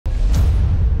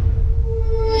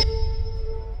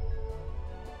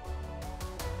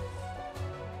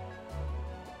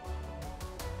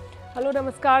Hello,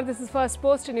 namaskar. This is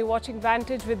Firstpost and you're watching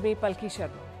Vantage with me, Palki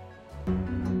Sharma.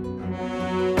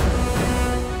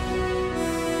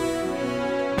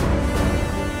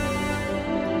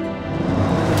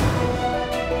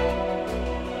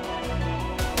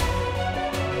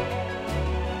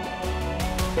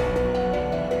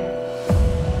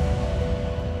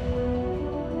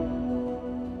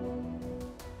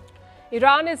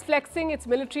 Iran is flexing its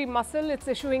military muscle. It's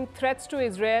issuing threats to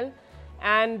Israel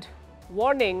and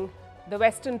warning the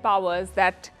Western powers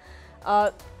that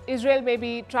Israel may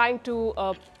be trying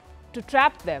to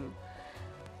trap them.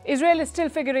 Israel is still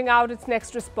figuring out its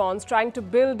next response, trying to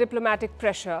build diplomatic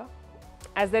pressure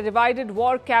as their divided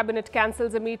war cabinet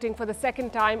cancels a meeting for the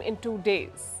second time in 2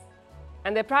 days.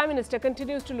 And their prime minister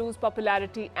continues to lose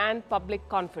popularity and public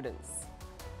confidence.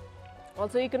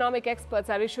 Also, economic experts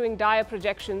are issuing dire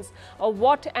projections of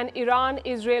what an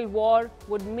Iran-Israel war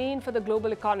would mean for the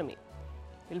global economy.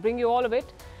 We'll bring you all of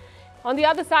it. On the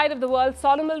other side of the world,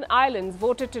 Solomon Islands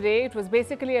voted today. It was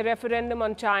basically a referendum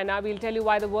on China. We'll tell you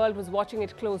why the world was watching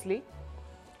it closely.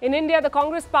 In India, the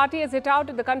Congress party has hit out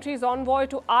at the country's envoy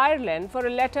to Ireland for a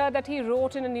letter that he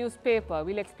wrote in a newspaper.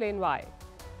 We'll explain why.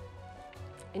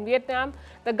 In Vietnam,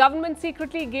 the government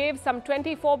secretly gave some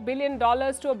 $24 billion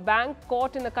to a bank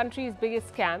caught in the country's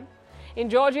biggest scam. In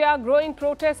Georgia, growing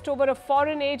protest over a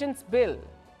foreign agent's bill.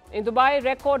 In Dubai,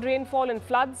 record rainfall and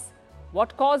floods.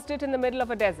 What caused it in the middle of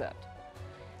a desert?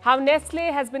 How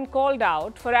Nestle has been called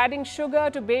out for adding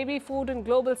sugar to baby food in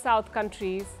global south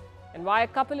countries. And why a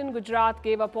couple in Gujarat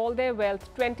gave up all their wealth,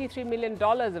 $23 million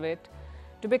of it,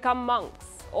 to become monks.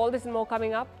 All this and more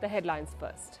coming up. The headlines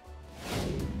first.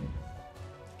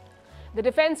 The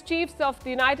defense chiefs of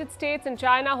the United States and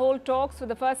China hold talks for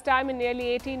the first time in nearly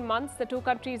 18 months. The two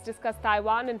countries discuss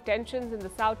Taiwan and tensions in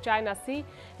the South China Sea.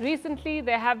 Recently,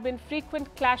 there have been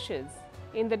frequent clashes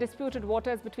in the disputed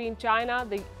waters between China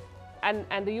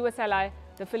and the US ally,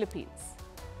 the Philippines.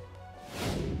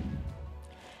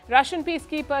 Russian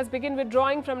peacekeepers begin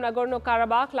withdrawing from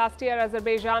Nagorno-Karabakh. Last year,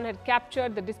 Azerbaijan had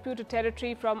captured the disputed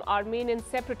territory from Armenian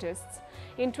separatists.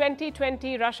 In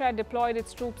 2020, Russia had deployed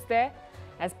its troops there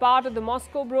as part of the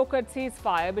Moscow-brokered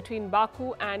ceasefire between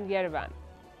Baku and Yerevan.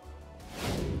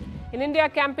 In India,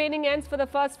 campaigning ends for the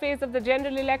first phase of the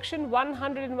general election.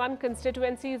 101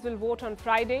 constituencies will vote on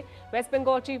Friday. West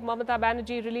Bengal Chief Mamata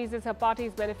Banerjee releases her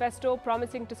party's manifesto,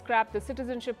 promising to scrap the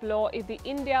citizenship law if the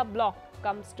India bloc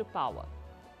comes to power.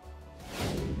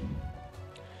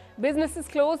 Businesses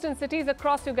closed in cities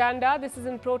across Uganda. This is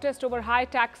in protest over high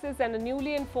taxes and a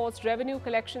newly enforced revenue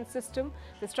collection system.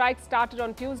 The strike started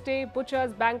on Tuesday.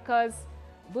 Butchers, bakers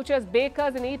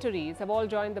and eateries have all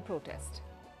joined the protest.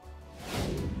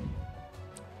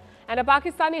 And a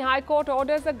Pakistani High Court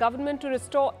orders the government to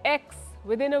restore X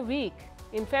within a week.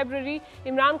 In February,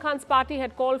 Imran Khan's party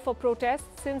had called for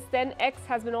protests. Since then, X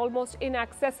has been almost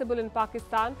inaccessible in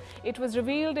Pakistan. It was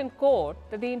revealed in court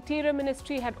that the Interior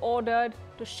Ministry had ordered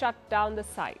to shut down the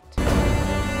site.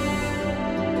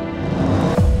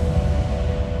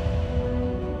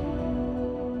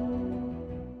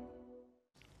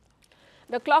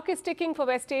 The clock is ticking for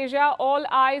West Asia. All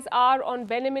eyes are on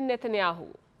Benjamin Netanyahu.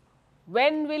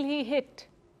 When will he hit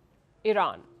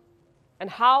Iran? And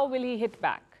how will he hit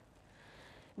back?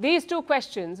 These two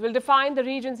questions will define the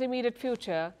region's immediate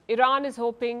future. Iran is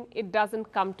hoping it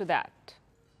doesn't come to that.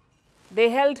 They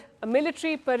held a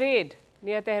military parade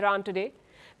near Tehran today.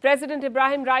 President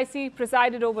Ebrahim Raisi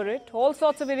presided over it. All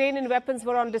sorts of Iranian weapons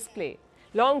were on display.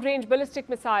 Long-range ballistic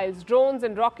missiles, drones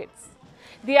and rockets.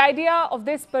 The idea of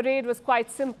this parade was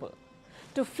quite simple.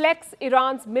 To flex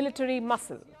Iran's military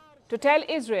muscle. To tell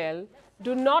Israel,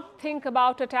 do not think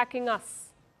about attacking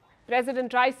us.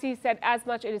 President Raisi said as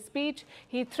much in his speech.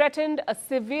 He threatened a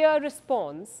severe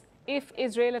response if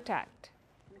Israel attacked.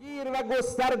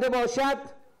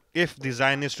 If the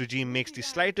Zionist regime makes the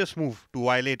slightest move to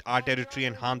violate our territory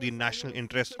and harm the national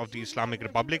interests of the Islamic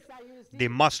Republic, they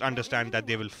must understand that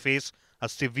they will face a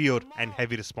severe and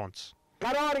heavy response.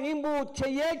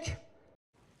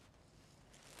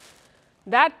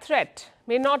 That threat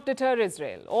may not deter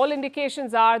Israel. All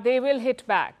indications are they will hit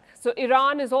back. So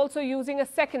Iran is also using a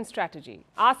second strategy,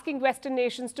 asking Western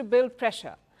nations to build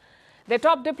pressure. Their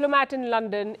top diplomat in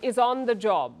London is on the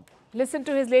job. Listen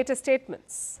to his latest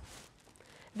statements.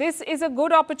 This is a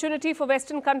good opportunity for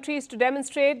Western countries to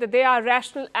demonstrate that they are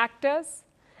rational actors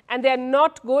and they are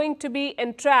not going to be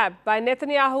entrapped by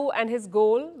Netanyahu and his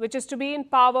goal, which is to be in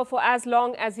power for as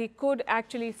long as he could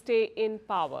actually stay in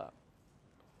power.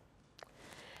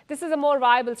 This is a more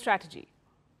viable strategy.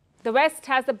 The West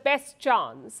has the best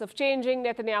chance of changing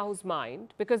Netanyahu's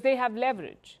mind because they have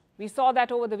leverage. We saw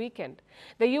that over the weekend.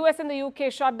 The US and the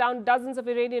UK shot down dozens of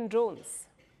Iranian drones.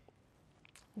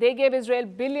 They gave Israel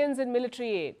billions in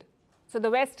military aid, so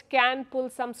the West can pull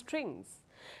some strings.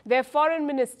 Their foreign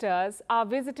ministers are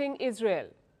visiting Israel.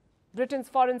 Britain's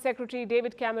Foreign Secretary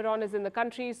David Cameron is in the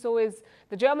country, so is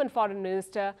the German Foreign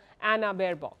Minister Anna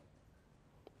Baerbock.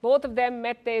 Both of them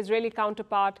met their Israeli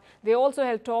counterpart. They also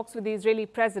held talks with the Israeli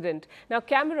president. Now,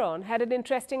 Cameron had an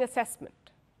interesting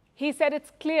assessment. He said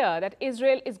it's clear that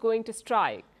Israel is going to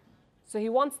strike, so he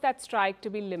wants that strike to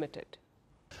be limited.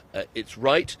 It's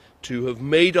right to have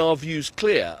made our views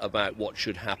clear about what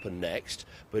should happen next,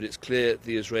 but it's clear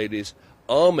the Israelis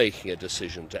are making a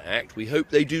decision to act. We hope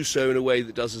they do so in a way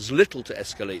that does as little to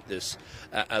escalate this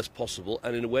as possible,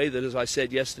 and in a way that, as I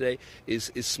said yesterday,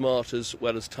 is smart as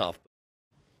well as tough.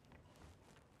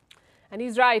 And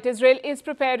he's right. Israel is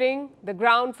preparing the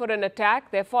ground for an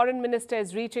attack. Their foreign minister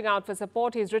is reaching out for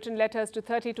support. He's written letters to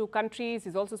 32 countries.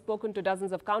 He's also spoken to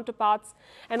dozens of counterparts.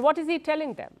 And what is he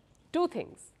telling them? Two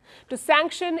things: to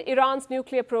sanction Iran's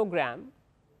nuclear program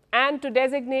and to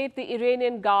designate the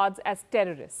Iranian guards as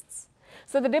terrorists.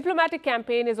 So the diplomatic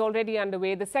campaign is already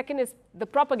underway. The second is the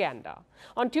propaganda.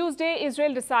 On Tuesday,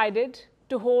 Israel decided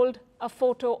to hold a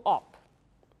photo op.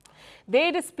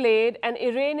 They displayed an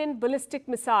Iranian ballistic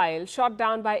missile shot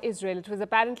down by Israel. It was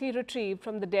apparently retrieved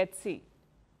from the Dead Sea.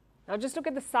 Now just look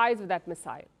at the size of that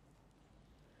missile.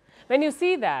 When you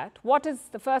see that, what is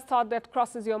the first thought that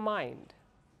crosses your mind?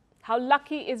 How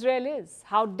lucky Israel is,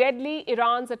 how deadly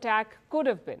Iran's attack could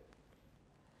have been.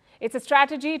 It's a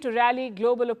strategy to rally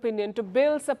global opinion, to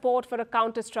build support for a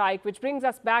counterstrike, which brings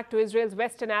us back to Israel's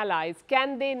Western allies.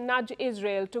 Can they nudge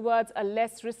Israel towards a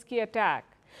less risky attack,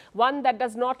 one that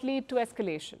does not lead to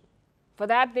escalation? For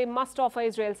that, they must offer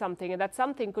Israel something, and that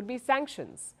something could be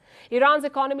sanctions. Iran's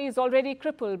economy is already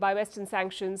crippled by Western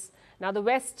sanctions. Now the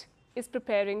West is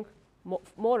preparing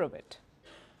more of it.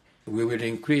 We will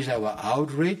increase our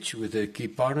outreach with the key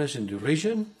partners in the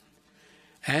region,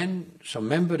 and some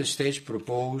member states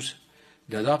propose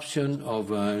the adoption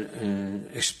of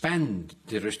expand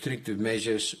the restrictive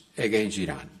measures against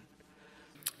Iran.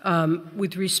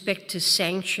 With respect to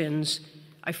sanctions,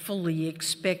 I fully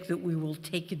expect that we will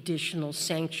take additional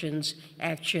sanctions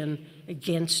action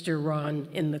against Iran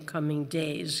in the coming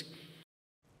days.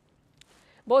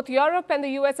 Both Europe and the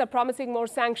US are promising more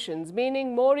sanctions,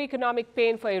 meaning more economic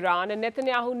pain for Iran, and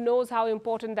Netanyahu knows how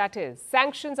important that is.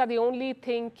 Sanctions are the only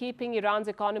thing keeping Iran's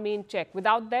economy in check.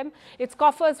 Without them, its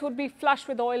coffers would be flush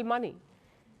with oil money.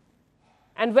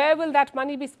 And where will that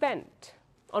money be spent?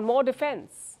 On more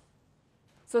defense.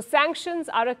 So sanctions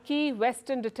are a key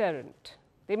Western deterrent.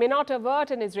 They may not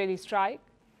avert an Israeli strike,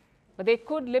 but they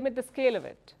could limit the scale of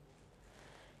it.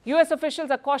 US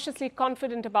officials are cautiously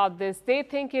confident about this. They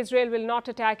think Israel will not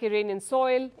attack Iranian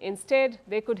soil. Instead,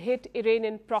 they could hit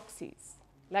Iranian proxies,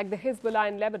 like the Hezbollah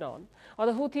in Lebanon or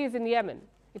the Houthis in Yemen.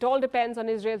 It all depends on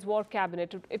Israel's war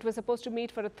cabinet. It was supposed to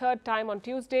meet for a third time on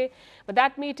Tuesday, but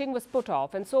that meeting was put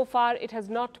off, and so far it has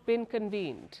not been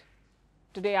convened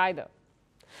today either.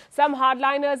 Some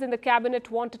hardliners in the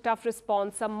cabinet want a tough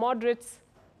response. Some moderates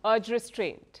urge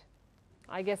restraint.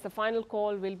 I guess the final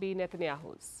call will be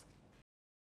Netanyahu's.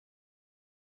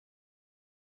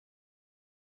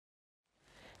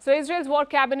 So Israel's war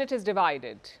cabinet is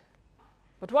divided.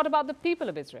 But what about the people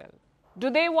of Israel?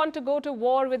 Do they want to go to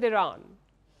war with Iran?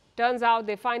 Turns out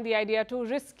they find the idea too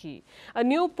risky. A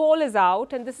new poll is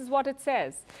out, and this is what it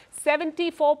says.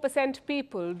 74%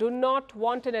 people do not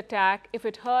want an attack if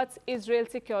it hurts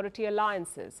Israel's security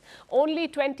alliances. Only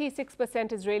 26%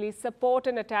 Israelis support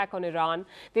an attack on Iran.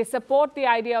 They support the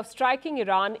idea of striking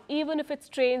Iran even if it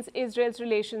strains Israel's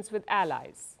relations with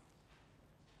allies.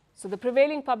 So the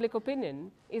prevailing public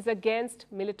opinion is against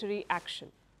military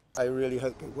action. I really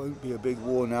hope it won't be a big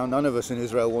war now. None of us in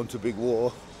Israel want a big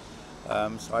war.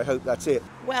 So I hope that's it.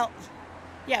 Well,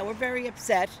 yeah, we're very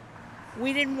upset.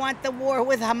 We didn't want the war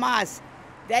with Hamas.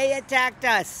 They attacked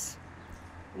us.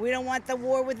 We don't want the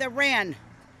war with Iran.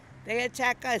 They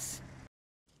attack us.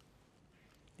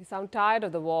 They sound tired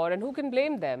of the war, and who can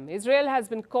blame them? Israel has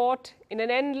been caught in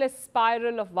an endless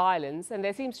spiral of violence, and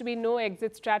there seems to be no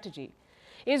exit strategy.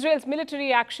 Israel's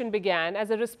military action began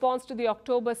as a response to the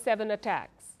October 7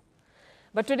 attacks.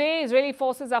 But today, Israeli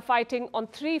forces are fighting on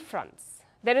three fronts.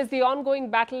 There is the ongoing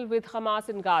battle with Hamas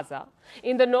in Gaza.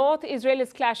 In the north, Israel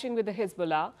is clashing with the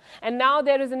Hezbollah. And now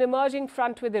there is an emerging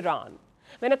front with Iran.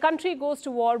 When a country goes to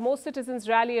war, most citizens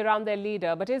rally around their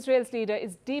leader. But Israel's leader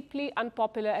is deeply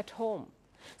unpopular at home.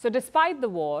 So despite the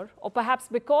war, or perhaps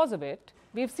because of it,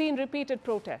 we've seen repeated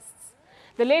protests.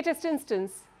 The latest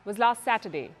instance was last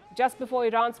Saturday, just before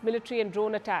Iran's military and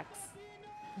drone attacks.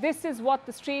 This is what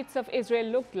the streets of Israel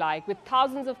looked like, with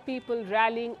thousands of people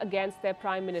rallying against their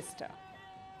prime minister.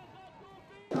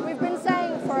 We've been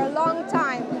saying for a long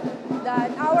time that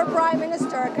our Prime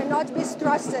Minister cannot be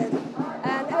trusted,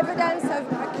 and evidence have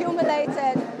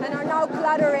accumulated and are now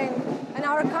cluttering, and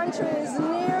our country is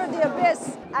near the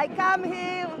abyss. I come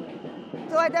here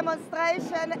to a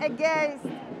demonstration against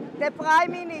the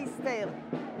Prime Minister,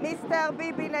 Mr.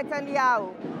 Bibi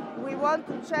Netanyahu. We want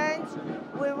to change.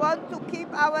 We want to keep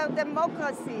our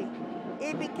democracy.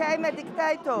 He became a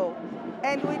dictator,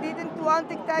 and we didn't want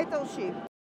dictatorship.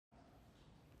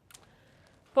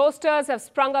 Posters have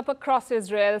sprung up across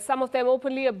Israel. Some of them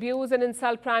openly abuse and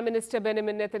insult Prime Minister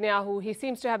Benjamin Netanyahu. He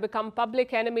seems to have become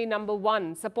public enemy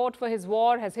 #1. Support for his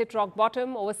war has hit rock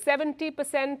bottom. Over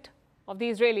 70% of the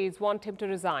Israelis want him to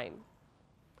resign.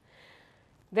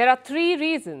 There are 3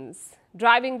 reasons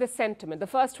driving this sentiment.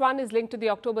 The first one is linked to the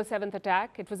October 7th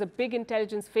attack. It was a big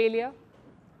intelligence failure,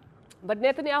 but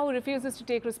Netanyahu refuses to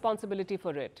take responsibility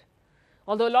for it.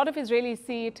 Although a lot of Israelis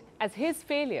see it as his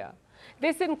failure.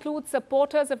 This includes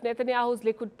supporters of Netanyahu's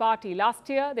Likud party. Last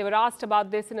year, they were asked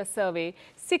about this in a survey.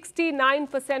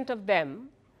 69% of them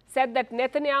said that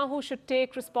Netanyahu should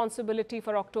take responsibility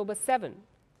for October 7.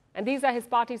 And these are his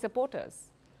party supporters.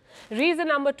 Reason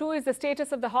 #2 is the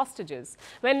status of the hostages.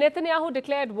 When Netanyahu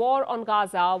declared war on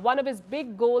Gaza, one of his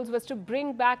big goals was to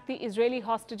bring back the Israeli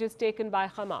hostages taken by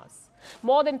Hamas.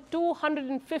 More than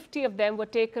 250 of them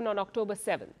were taken on October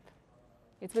 7th.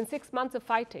 It's been 6 months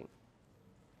of fighting.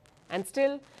 And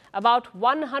still, about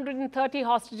 130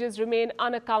 hostages remain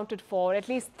unaccounted for. At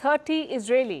least 30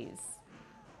 Israelis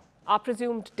are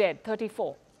presumed dead, 34.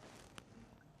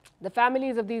 The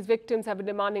families of these victims have been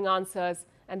demanding answers,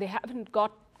 and they haven't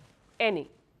got any.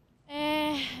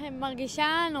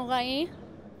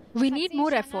 We need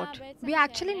more effort. We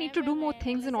actually need to do more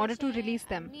things in order to release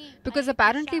them, because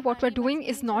apparently what we're doing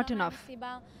is not enough.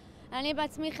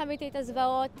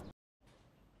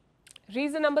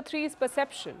 Reason #3 is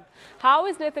perception. How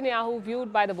is Netanyahu viewed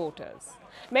by the voters?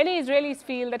 Many Israelis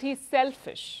feel that he's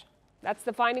selfish. That's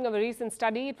the finding of a recent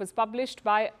study. It was published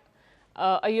by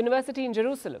a university in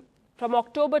Jerusalem. From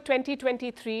October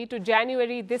 2023 to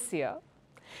January this year,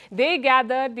 they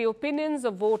gathered the opinions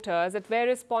of voters at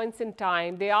various points in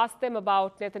time. They asked them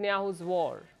about Netanyahu's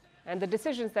war and the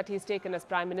decisions that he's taken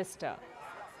as Prime Minister.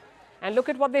 And look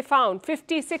at what they found.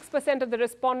 56% of the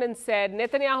respondents said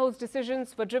Netanyahu's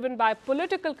decisions were driven by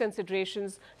political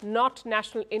considerations, not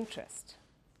national interest.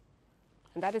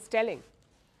 And that is telling.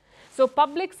 So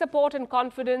public support and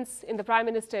confidence in the Prime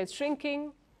Minister is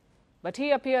shrinking, but he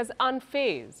appears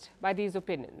unfazed by these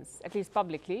opinions, at least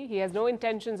publicly. He has no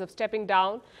intentions of stepping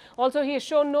down. Also, he has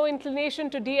shown no inclination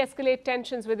to de-escalate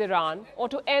tensions with Iran or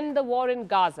to end the war in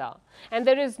Gaza. And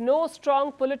there is no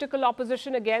strong political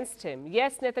opposition against him.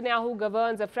 Yes, Netanyahu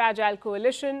governs a fragile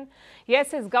coalition.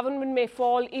 Yes, his government may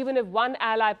fall even if one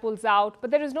ally pulls out,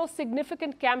 but there is no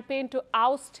significant campaign to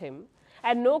oust him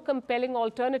and no compelling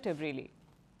alternative, really.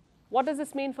 What does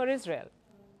this mean for Israel?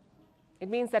 It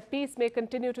means that peace may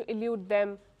continue to elude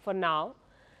them for now.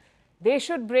 They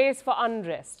should brace for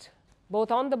unrest, both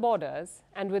on the borders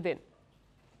and within.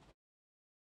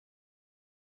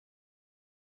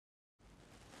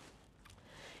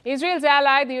 Israel's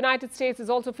ally, the United States,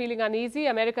 is also feeling uneasy.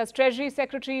 America's Treasury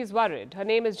Secretary is worried. Her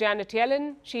name is Janet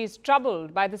Yellen. She is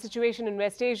troubled by the situation in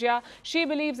West Asia. She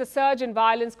believes a surge in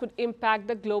violence could impact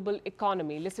the global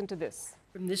economy. Listen to this.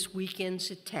 From this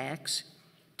weekend's attacks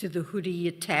to the Houthi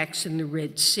attacks in the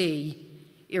Red Sea,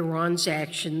 Iran's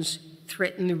actions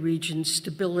threaten the region's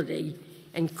stability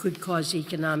and could cause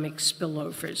economic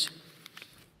spillovers.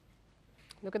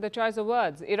 Look at the choice of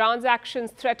words. Iran's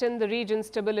actions threaten the region's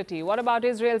stability. What about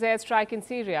Israel's airstrike in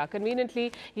Syria?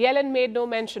 Conveniently, Yellen made no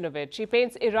mention of it. She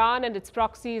paints Iran and its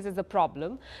proxies as a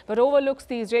problem, but overlooks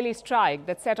the Israeli strike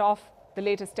that set off the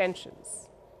latest tensions.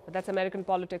 But that's American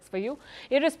politics for you.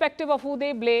 Irrespective of who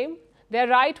they blame, they're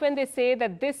right when they say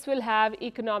that this will have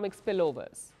economic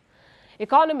spillovers.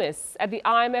 Economists at the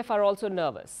IMF are also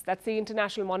nervous. That's the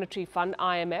International Monetary Fund,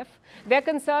 IMF. They're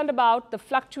concerned about the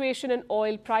fluctuation in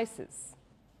oil prices.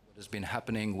 What has been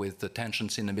happening with the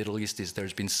tensions in the Middle East is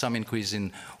there's been some increase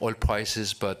in oil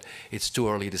prices, but it's too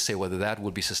early to say whether that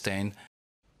will be sustained.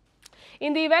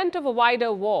 In the event of a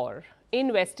wider war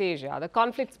in West Asia, the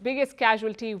conflict's biggest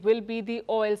casualty will be the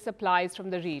oil supplies from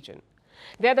the region.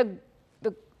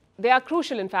 They are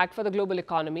crucial, in fact, for the global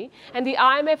economy, and the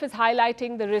IMF is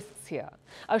highlighting the risks here.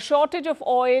 A shortage of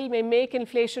oil may make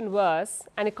inflation worse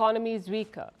and economies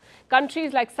weaker.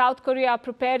 Countries like South Korea are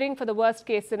preparing for the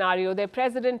worst-case scenario. Their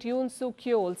president, Yoon Suk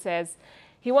Yeol, says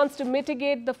he wants to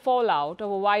mitigate the fallout of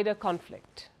a wider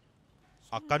conflict.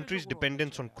 our country's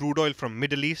dependence on crude oil from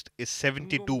Middle East is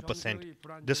 72%.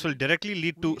 This will directly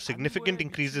lead to significant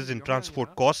increases in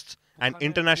transport costs and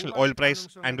international oil price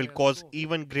and will cause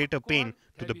even greater pain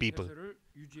to the people.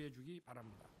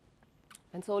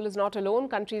 And Seoul is not alone.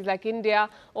 Countries like India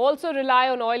also rely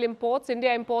on oil imports.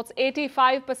 India imports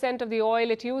 85% of the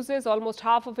oil it uses. Almost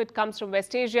half of it comes from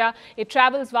West Asia. It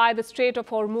travels via the Strait of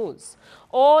Hormuz.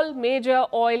 All major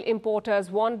oil importers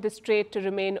want this strait to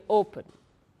remain open.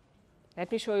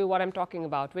 Let me show you what I'm talking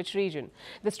about, which region.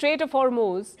 The Strait of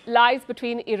Hormuz lies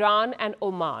between Iran and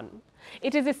Oman.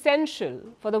 It is essential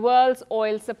for the world's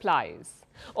oil supplies.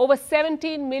 Over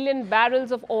 17 million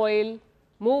barrels of oil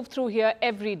move through here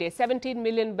every day. 17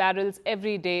 million barrels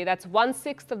every day. That's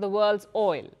 1/6 of the world's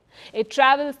oil. It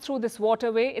travels through this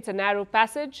waterway. It's a narrow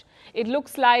passage. It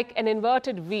looks like an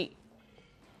inverted V.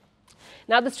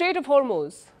 Now, the Strait of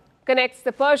Hormuz connects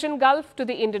the Persian Gulf to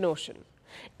the Indian Ocean.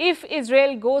 If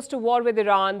Israel goes to war with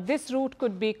Iran, this route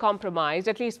could be compromised.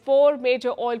 At least 4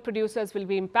 major oil producers will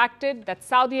be impacted. That's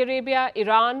Saudi Arabia,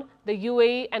 Iran, the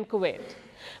UAE and Kuwait.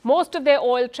 Most of their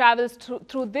oil travels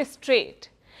through this strait.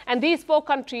 And these 4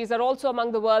 countries are also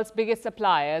among the world's biggest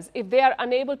suppliers. If they are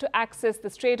unable to access the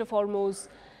Strait of Hormuz,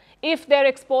 if their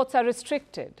exports are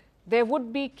restricted, there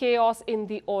would be chaos in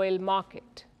the oil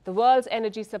market. The world's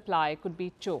energy supply could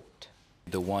be choked.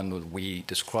 The one that we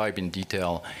describe in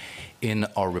detail in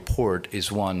our report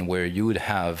is one where you would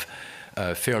have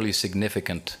fairly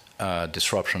significant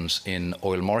disruptions in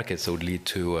oil markets that would lead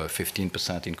to a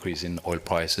 15% increase in oil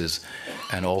prices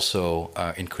and also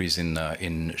increase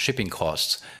in shipping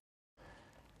costs.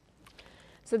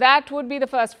 So that would be the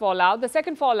first fallout. The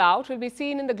second fallout will be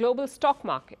seen in the global stock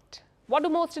market. What do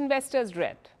most investors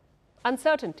dread?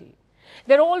 Uncertainty.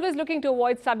 They're always looking to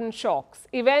avoid sudden shocks,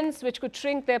 events which could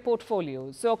shrink their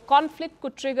portfolios. So conflict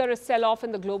could trigger a sell-off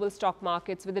in the global stock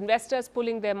markets, with investors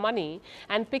pulling their money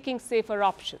and picking safer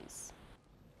options.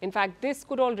 In fact, this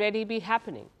could already be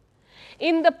happening.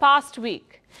 In the past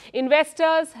week,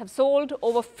 investors have sold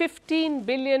over $15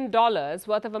 billion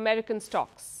worth of American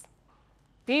stocks.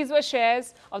 These were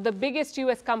shares of the biggest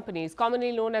US companies,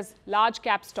 commonly known as large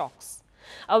cap stocks.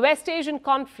 A West Asian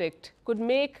conflict could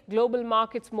make global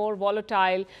markets more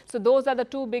volatile, so those are the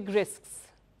 2 big risks: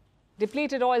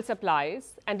 depleted oil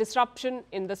supplies and disruption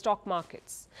in the stock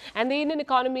markets. And the Indian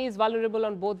economy is vulnerable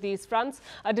on both these fronts.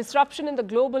 A disruption in the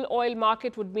global oil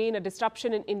market would mean a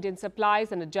disruption in Indian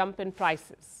supplies and a jump in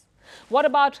prices. What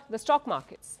about the stock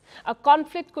markets? A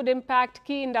conflict could impact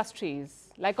key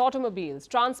industries like automobiles,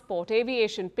 transport,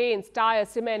 aviation, paints, tires,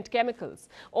 cement, chemicals.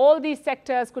 All these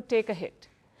sectors could take a hit.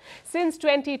 Since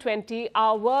 2020,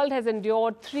 our world has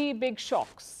endured 3 big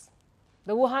shocks: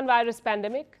 the Wuhan virus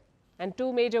pandemic and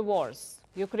 2 major wars,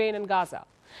 Ukraine and Gaza.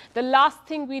 The last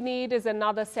thing we need is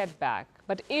another setback.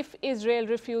 But if Israel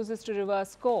refuses to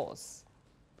reverse course,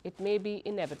 it may be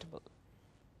inevitable.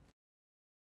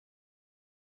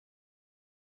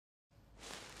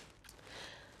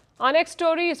 Our next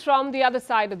story is from the other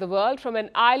side of the world, from an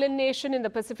island nation in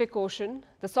the Pacific Ocean,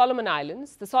 the Solomon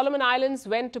Islands. The Solomon Islands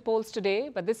went to polls today,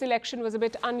 but this election was a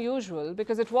bit unusual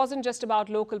because it wasn't just about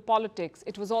local politics,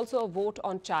 it was also a vote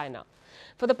on China.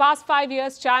 For the past 5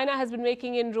 years, China has been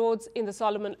making inroads in the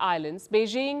Solomon Islands.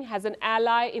 Beijing has an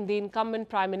ally in the incumbent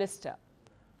Prime Minister,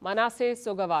 Manasseh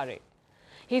Sogavare.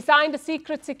 He signed a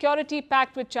secret security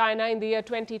pact with China in the year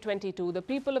 2022. The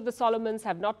people of the Solomons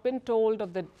have not been told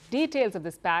of the details of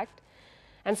this pact,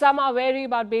 and some are wary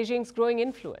about Beijing's growing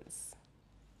influence,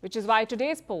 which is why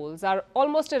today's polls are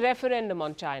almost a referendum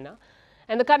on China,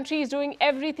 and the country is doing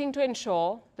everything to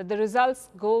ensure that the results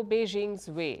go Beijing's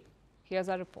way. Here's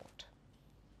our report.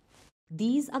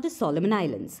 These are the Solomon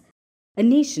Islands, a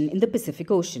nation in the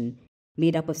Pacific Ocean,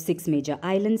 made up of 6 major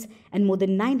islands and more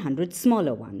than 900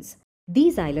 smaller ones.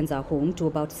 These islands are home to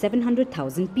about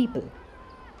 700,000 people,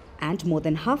 and more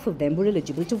than half of them were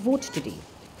eligible to vote today.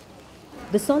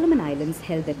 The Solomon Islands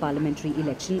held their parliamentary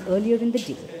election earlier in the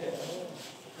day.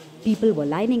 People were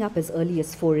lining up as early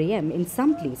as 4 a.m. in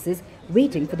some places,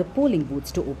 waiting for the polling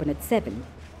booths to open at 7.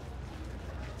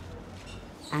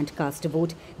 And cast a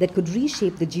vote that could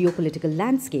reshape the geopolitical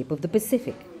landscape of the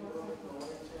Pacific.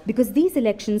 Because these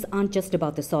elections aren't just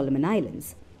about the Solomon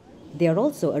Islands. They are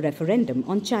also a referendum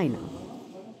on China.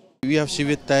 We have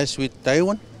civil ties with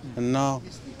Taiwan, and now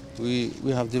we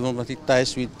have diplomatic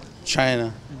ties with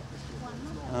China.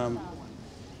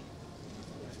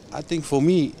 I think for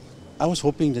me, I was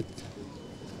hoping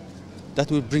that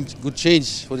will bring good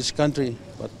change for this country,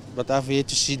 but I've yet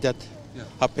to see that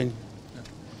happen.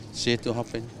 It's yet to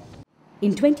happen.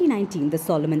 In 2019, the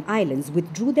Solomon Islands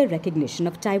withdrew their recognition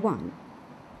of Taiwan.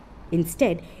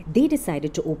 Instead, they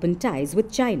decided to open ties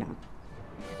with China.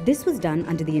 This was done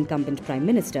under the incumbent Prime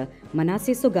Minister,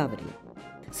 Manasseh Sogavare.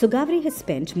 Sogavare has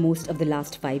spent most of the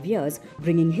last 5 years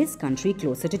bringing his country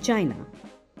closer to China.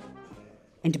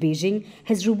 And Beijing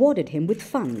has rewarded him with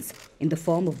funds in the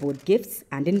form of both gifts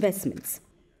and investments.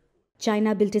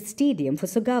 China built a stadium for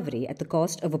Sogavare at the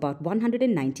cost of about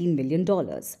 $119 million.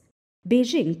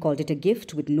 Beijing called it a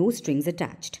gift with no strings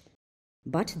attached.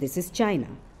 But this is China.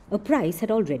 A price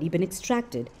had already been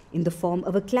extracted in the form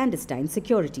of a clandestine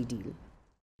security deal.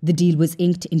 The deal was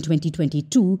inked in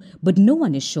 2022, but no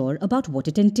one is sure about what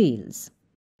it entails.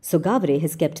 Sogavare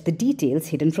has kept the details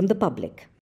hidden from the public.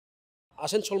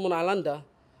 As in Solomon Islander,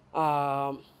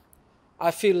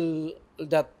 I feel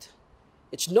that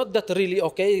it's not that really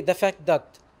okay. The fact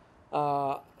that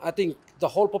I think the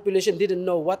whole population didn't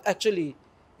know what actually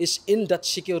is in that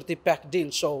security pact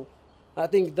deal. So I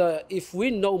think if we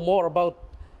know more about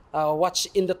what's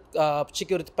in the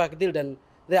security pact deal, then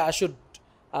I should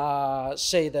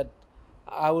say that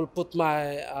I will put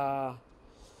my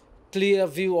clear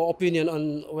view or opinion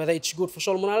on whether it's good for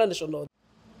Solomon Islanders or not.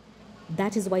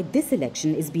 That is why this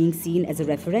election is being seen as a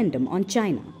referendum on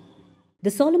China. The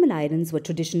Solomon Islands were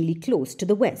traditionally close to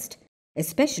the West,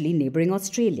 especially neighbouring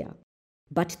Australia.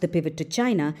 But the pivot to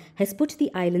China has put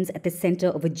the islands at the centre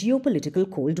of a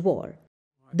geopolitical Cold War.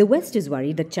 The West is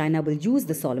worried that China will use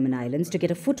the Solomon Islands to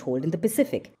get a foothold in the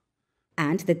Pacific,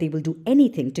 and that they will do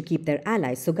anything to keep their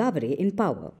ally Sogavare in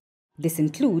power. This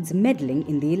includes meddling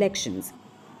in the elections,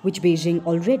 which Beijing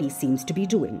already seems to be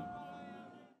doing.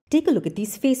 Take a look at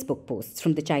these Facebook posts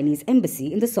from the Chinese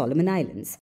embassy in the Solomon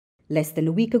Islands. Less than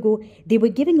a week ago, they were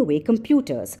giving away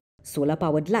computers,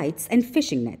 solar-powered lights and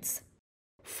fishing nets.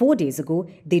 4 days ago,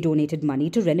 they donated money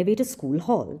to renovate a school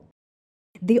hall.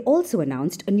 They also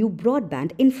announced a new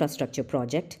broadband infrastructure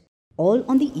project, all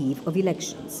on the eve of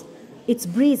elections. It's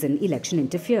brazen election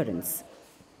interference.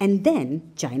 And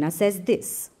then China says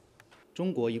this.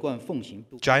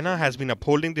 China has been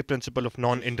upholding the principle of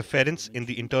non-interference in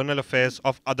the internal affairs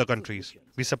of other countries.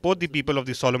 We support the people of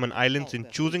the Solomon Islands in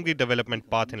choosing the development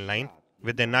path in line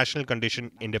with their national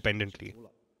condition independently.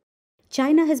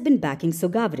 China has been backing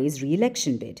Sogavare's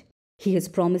re-election bid. He has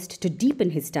promised to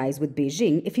deepen his ties with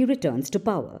Beijing if he returns to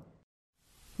power.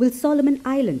 Will Solomon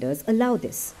Islanders allow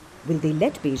this? Will they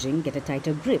let Beijing get a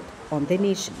tighter grip on their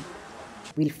nation?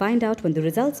 We'll find out when the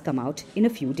results come out in a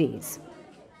few days.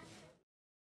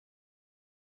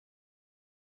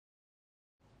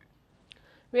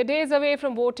 We're days away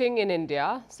from voting in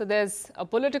India, so there's a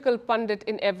political pundit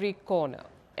in every corner.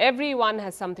 Everyone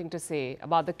has something to say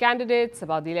about the candidates,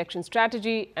 about the election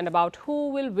strategy, and about who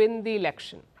will win the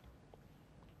election.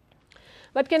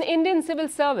 But can Indian civil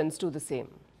servants do the same?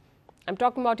 I'm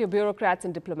talking about your bureaucrats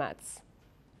and diplomats.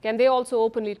 Can they also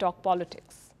openly talk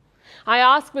politics? I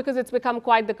ask because it's become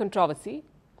quite the controversy.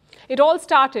 It all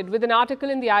started with an article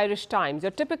in the Irish Times,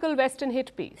 your typical Western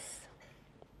hit piece.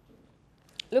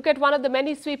 Look at one of the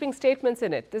many sweeping statements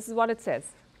in it. This is what it says.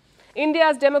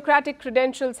 India's democratic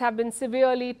credentials have been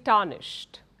severely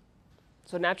tarnished.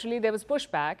 So naturally there was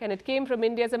pushback, and it came from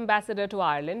India's ambassador to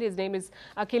Ireland. His name is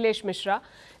Akhilesh Mishra.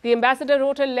 The ambassador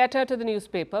wrote a letter to the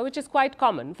newspaper, which is quite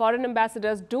common. Foreign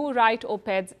ambassadors do write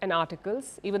op-eds and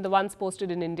articles, even the ones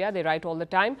posted in India, they write all the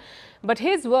time. But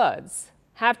his words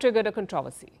have triggered a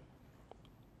controversy.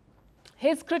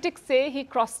 His critics say he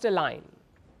crossed a line.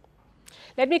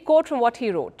 Let me quote from what he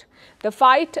wrote. The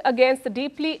fight against the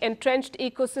deeply entrenched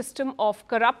ecosystem of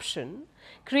corruption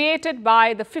created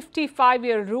by the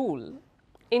 55-year rule,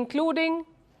 including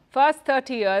first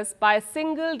 30 years by a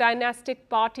single dynastic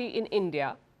party in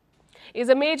India, is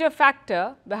a major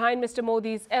factor behind Mr.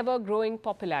 Modi's ever-growing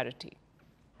popularity.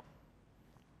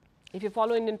 If you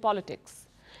follow Indian politics,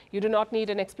 you do not need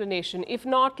an explanation. If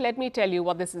not, let me tell you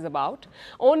what this is about.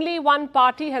 Only one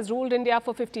party has ruled India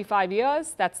for 55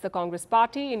 years. That's the Congress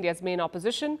Party, India's main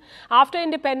opposition. After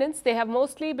independence, they have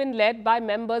mostly been led by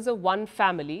members of one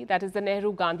family, that is the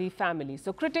Nehru-Gandhi family.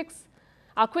 So critics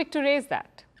are quick to raise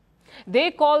that.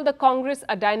 They call the Congress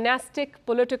a dynastic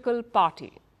political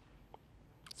party.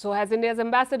 So has India's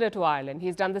ambassador to Ireland.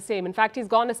 He's done the same. In fact, he's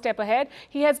gone a step ahead.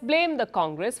 He has blamed the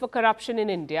Congress for corruption in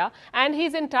India, and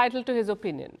he's entitled to his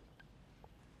opinion.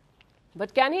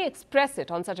 But can he express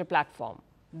it on such a platform?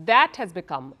 That has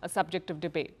become a subject of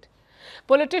debate.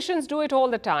 Politicians do it all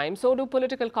the time, so do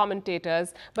political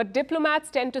commentators, but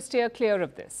diplomats tend to steer clear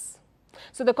of this.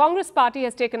 So the Congress Party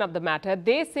has taken up the matter.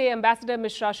 They say Ambassador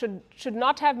Mishra should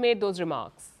not have made those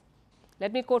remarks.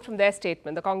 Let me quote from their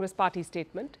statement, the Congress Party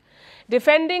statement.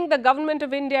 Defending the government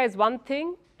of India is one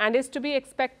thing and is to be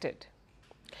expected.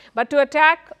 But to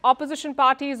attack opposition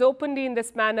parties openly in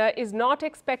this manner is not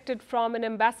expected from an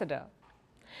ambassador.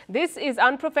 This is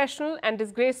unprofessional and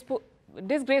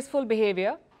disgraceful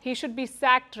behavior. He should be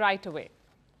sacked right away.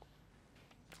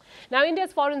 Now,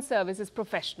 India's foreign service is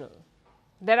professional.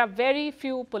 There are very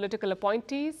few political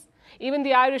appointees. Even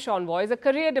the Irish envoy is a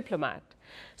career diplomat.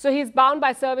 So he's bound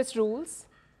by service rules.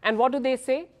 And what do they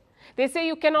say? They say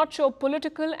you cannot show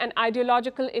political and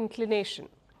ideological inclination.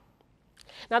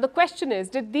 Now, the question is,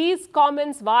 did these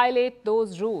comments violate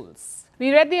those rules?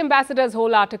 We read the ambassador's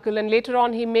whole article, and later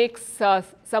on he makes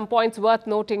some points worth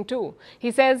noting too.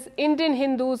 He says Indian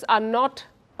Hindus are not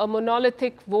a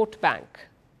monolithic vote bank.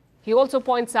 He also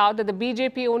points out that the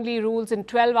BJP only rules in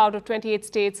 12 out of 28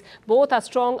 states. Both are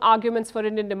strong arguments for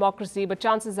Indian democracy, but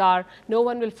chances are no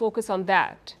one will focus on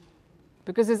that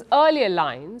because his earlier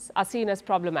lines are seen as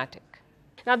problematic.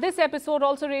 Now, this episode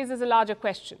also raises a larger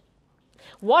question.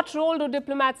 What role do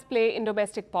diplomats play in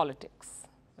domestic politics?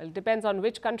 Well, it depends on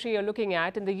which country you're looking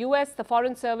at. In the US, the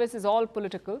foreign service is all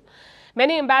political.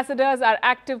 Many ambassadors are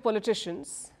active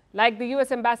politicians, like the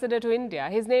US ambassador to India.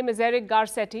 His name is Eric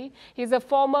Garcetti. He's a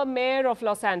former mayor of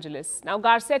Los Angeles. Now,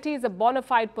 Garcetti is a bona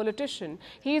fide politician.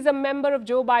 He is a member of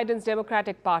Joe Biden's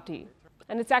Democratic Party.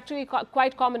 And it's actually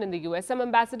quite common in the US. Some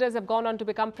ambassadors have gone on to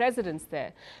become presidents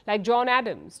there, like John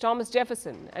Adams, Thomas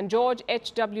Jefferson, and George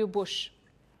H.W. Bush.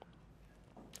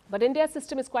 But India's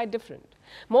system is quite different.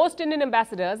 Most Indian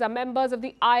ambassadors are members of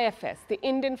the IFS, the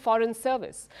Indian Foreign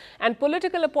Service, and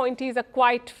political appointees are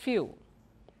quite few.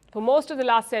 For most of the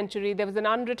last century, there was an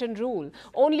unwritten rule.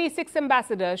 Only 6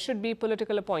 ambassadors should be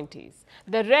political appointees.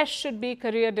 The rest should be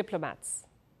career diplomats.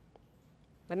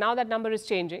 But now that number is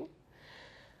changing.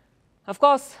 Of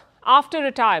course, after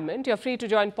retirement, you're free to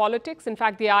join politics. In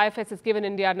fact, the IFS has given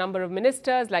India a number of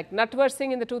ministers like Natwar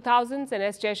Singh in the 2000s and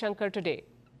S. Jaishankar today.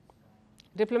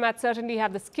 Diplomats certainly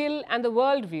have the skill and the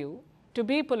worldview to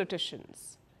be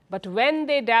politicians. But when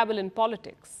they dabble in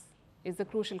politics is the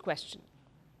crucial question.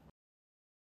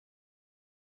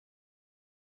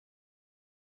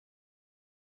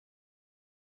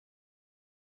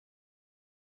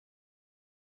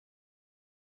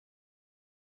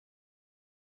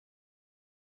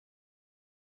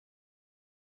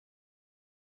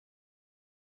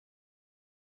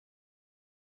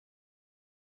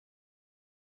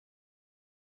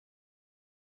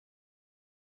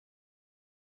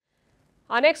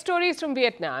 Our next story is from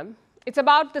Vietnam. It's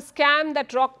about the scam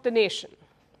that rocked the nation,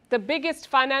 the biggest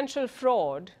financial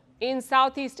fraud in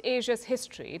Southeast Asia's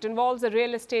history. It involves a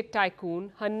real estate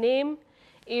tycoon. Her name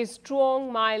is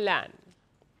Truong My Lan.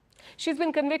 She's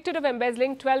been convicted of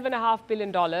embezzling $12.5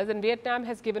 billion, and Vietnam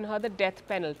has given her the death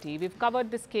penalty. We've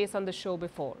covered this case on the show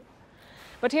before.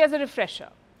 But here's a refresher.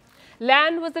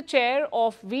 Lan was the chair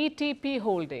of VTP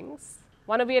Holdings,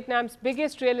 one of Vietnam's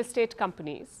biggest real estate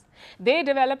companies. They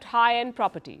developed high-end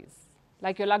properties,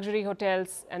 like your luxury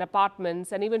hotels and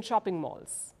apartments and even shopping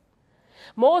malls.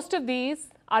 Most of these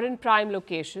are in prime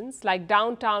locations, like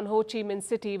downtown Ho Chi Minh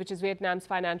City, which is Vietnam's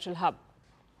financial hub.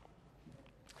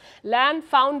 Lan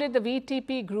founded the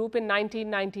VTP group in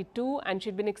 1992, and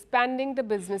she'd been expanding the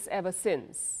business ever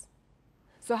since.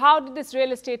 So how did this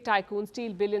real estate tycoon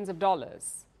steal billions of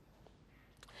dollars?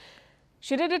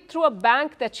 She did it through a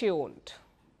bank that she owned,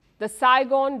 the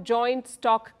Saigon Joint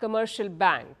Stock Commercial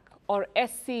Bank, or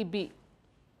SCB.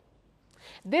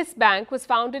 This bank was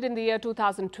founded in the year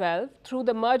 2012 through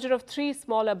the merger of 3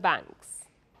 smaller banks.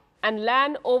 And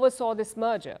Lan oversaw this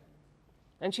merger,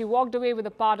 and she walked away with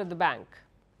a part of the bank,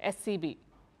 SCB.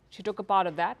 She took a part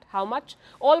of that. How much?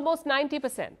 Almost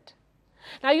 90%.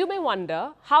 Now, you may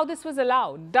wonder how this was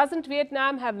allowed. Doesn't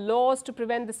Vietnam have laws to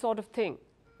prevent this sort of thing?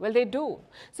 Well, they do.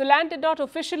 So Lan did not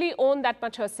officially own that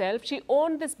much herself. She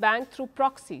owned this bank through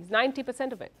proxies,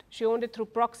 90% of it. She owned it through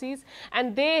proxies,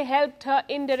 and they helped her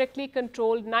indirectly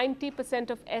control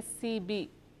 90% of SCB.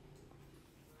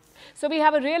 So we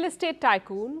have a real estate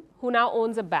tycoon who now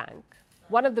owns a bank,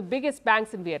 one of the biggest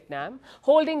banks in Vietnam,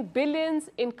 holding billions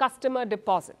in customer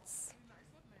deposits.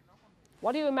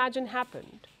 What do you imagine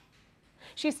happened?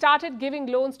 She started giving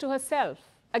loans to herself,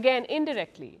 again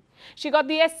indirectly. She got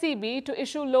the SCB to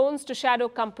issue loans to shadow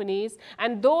companies,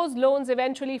 and those loans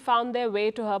eventually found their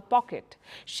way to her pocket.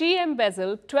 She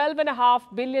embezzled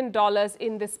 $12.5 billion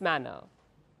in this manner.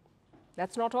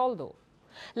 That's not all, though.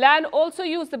 Lan also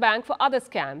used the bank for other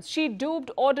scams. She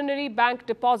duped ordinary bank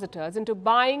depositors into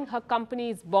buying her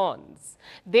company's bonds.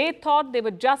 They thought they were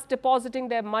just depositing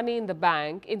their money in the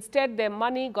bank. Instead, their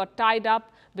money got tied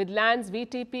up with Lan's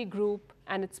VTP group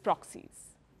and its proxies.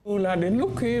 When I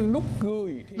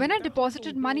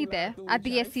deposited money there at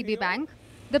the SCB bank,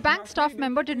 The bank staff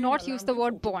member did not use the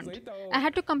word bond. I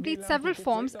had to complete several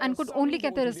forms and could only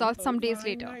get the results some days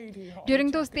later.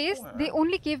 During those days, they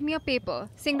only gave me a paper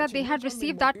saying that they had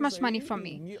received that much money from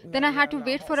me. Then I had to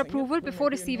wait for approval before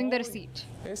receiving the receipt.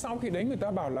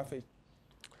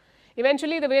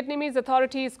 Eventually, the Vietnamese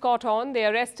authorities caught on. They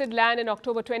arrested Lan in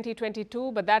October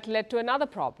 2022, but that led to another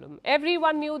problem.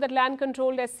 Everyone knew that Lan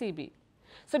controlled SCB.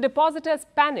 So depositors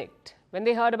panicked when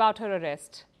they heard about her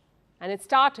arrest. And it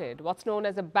started what's known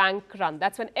as a bank run.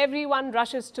 That's when everyone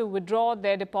rushes to withdraw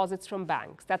their deposits from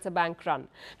banks. That's a bank run.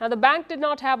 Now, the bank did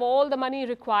not have all the money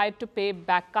required to pay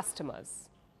back customers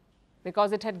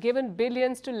because it had given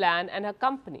billions to Lan and her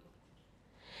company.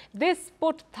 This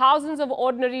put thousands of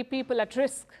ordinary people at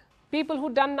risk, people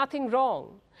who'd done nothing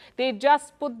wrong. They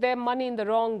just put their money in the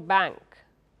wrong bank.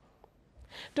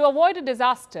 To avoid a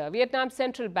disaster, Vietnam's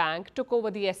central bank took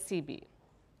over the SCB.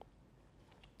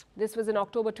 This was in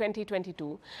October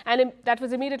 2022, and that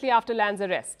was immediately after Lan's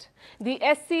arrest. The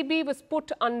SCB was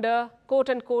put under,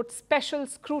 quote-unquote, special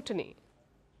scrutiny.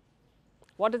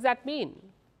 What does that mean?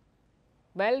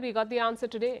 Well, we got the answer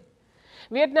today.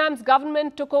 Vietnam's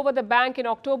government took over the bank in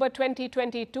October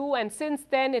 2022, and since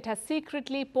then it has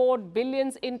secretly poured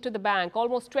billions into the bank,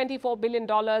 almost $24 billion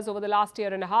over the last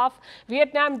year and a half.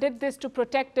 Vietnam did this to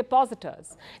protect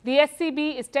depositors. The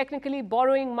SCB is technically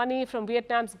borrowing money from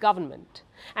Vietnam's government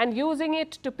and using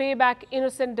it to pay back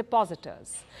innocent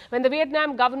depositors. When the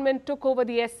Vietnam government took over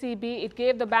the SCB, it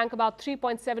gave the bank about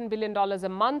 $3.7 billion a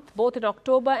month, both in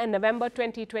October and November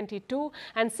 2022.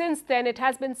 And since then, it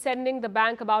has been sending the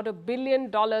bank about $1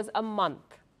 billion a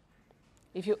month.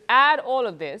 If you add all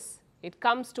of this, it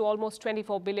comes to almost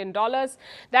 $24 billion.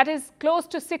 That is close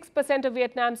to 6% of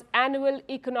Vietnam's annual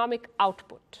economic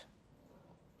output,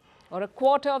 or a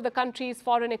quarter of the country's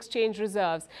foreign exchange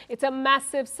reserves. It's a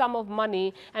massive sum of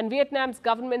money, and Vietnam's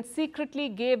government secretly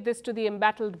gave this to the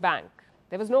embattled bank.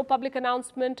 There was no public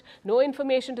announcement, no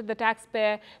information to the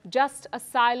taxpayer, just a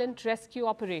silent rescue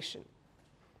operation.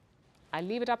 I'll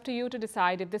leave it up to you to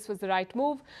decide if this was the right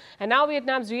move. And now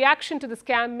Vietnam's reaction to the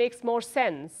scam makes more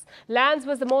sense. Lan's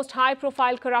was the most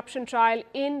high-profile corruption trial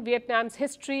in Vietnam's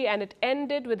history, and it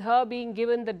ended with her being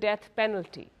given the death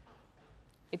penalty.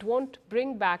 It won't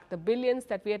bring back the billions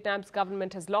that Vietnam's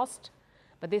government has lost,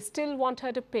 but they still want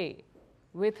her to pay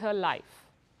with her life.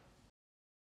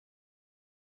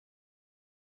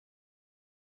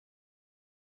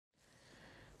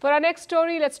 For our next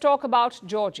story, let's talk about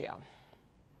Georgia.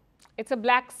 It's a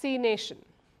Black Sea nation,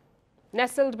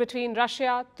 nestled between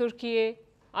Russia, Turkey,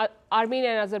 Armenia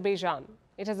and Azerbaijan.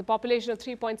 It has a population of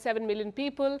 3.7 million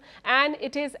people, and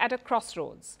it is at a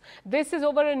crossroads. This is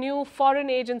over a new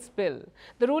foreign agents bill.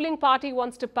 The ruling party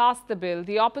wants to pass the bill.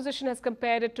 The opposition has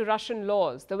compared it to Russian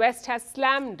laws. The West has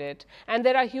slammed it, and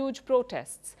there are huge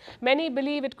protests. Many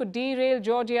believe it could derail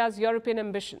Georgia's European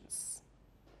ambitions.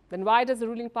 Then why does the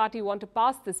ruling party want to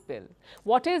pass this bill?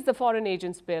 What is the foreign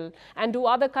agents bill, and do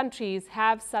other countries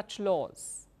have such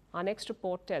laws? Our next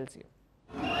report tells you.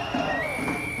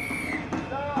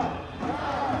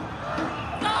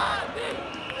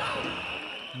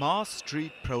 Mass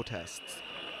street protests,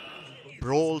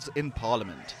 brawls in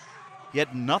parliament,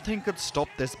 yet nothing could stop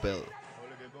this bill.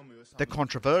 The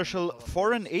controversial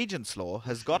foreign agents law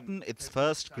has gotten its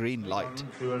first green light.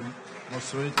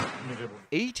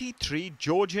 83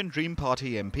 Georgian Dream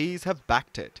Party MPs have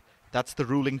backed it. That's the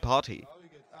ruling party.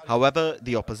 However,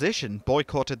 the opposition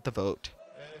boycotted the vote.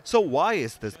 So why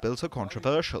is this bill so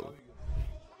controversial?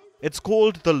 It's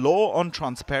called the Law on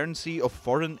Transparency of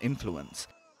Foreign Influence.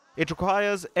 It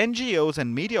requires NGOs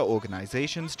and media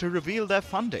organizations to reveal their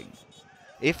funding.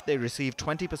 If they receive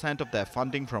 20% of their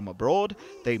funding from abroad,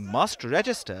 they must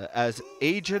register as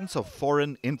agents of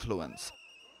foreign influence.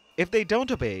 If they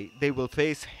don't obey, they will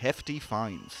face hefty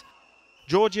fines.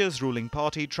 Georgia's ruling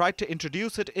party tried to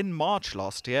introduce it in March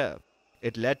last year.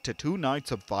 It led to 2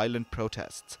 nights of violent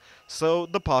protests, so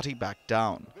the party backed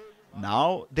down.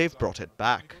 Now they've brought it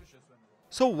back.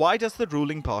 So why does the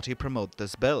ruling party promote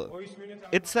this bill?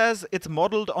 It says it's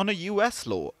modeled on a US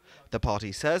law. The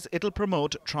party says it'll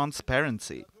promote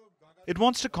transparency. It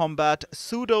wants to combat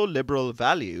pseudo-liberal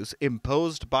values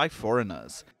imposed by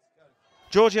foreigners.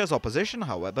 Georgia's opposition,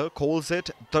 however, calls it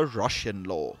the Russian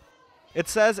law. It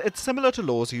says it's similar to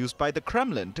laws used by the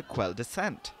Kremlin to quell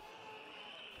dissent.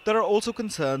 There are also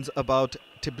concerns about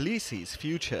Tbilisi's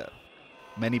future.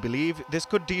 Many believe this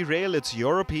could derail its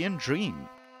European dream.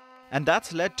 And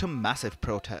that's led to massive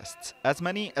protests. As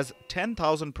many as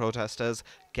 10,000 protesters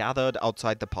gathered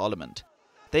outside the parliament.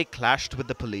 They clashed with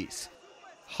the police.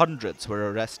 Hundreds were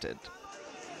arrested.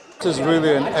 This is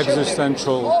really an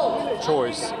existential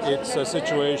choice. It's a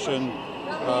situation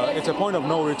it's a point of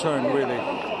no return, really.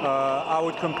 I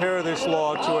would compare this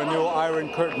law to a new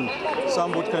Iron Curtain.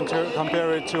 Some would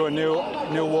compare it to a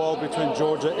new wall between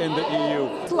Georgia and the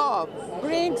EU. This law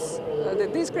brings the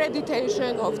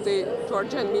discreditation of the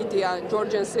Georgian media,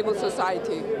 Georgian civil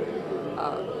society,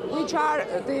 which are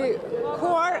the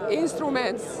core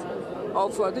instruments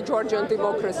of the Georgian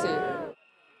democracy.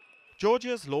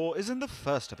 Georgia's law isn't the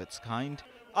first of its kind.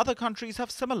 Other countries have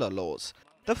similar laws.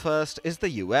 The first is the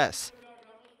US.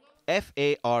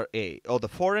 FARA, or the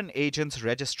Foreign Agents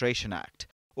Registration Act.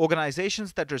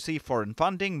 Organizations that receive foreign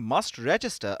funding must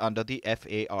register under the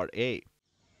FARA.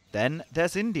 Then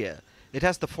there's India. It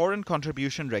has the Foreign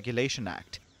Contribution Regulation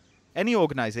Act. Any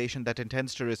organization that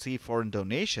intends to receive foreign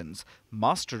donations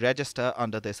must register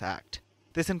under this act.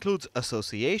 This includes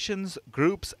associations,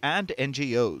 groups, and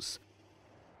NGOs.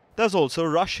 There's also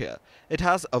Russia. It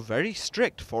has a very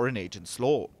strict foreign agents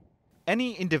law.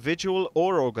 Any individual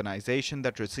or organization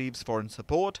that receives foreign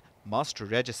support must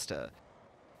register.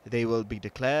 They will be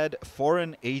declared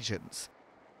foreign agents.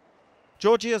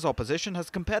 Georgia's opposition has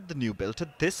compared the new bill to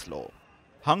this law.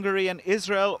 Hungary and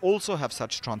Israel also have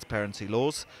such transparency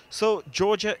laws, so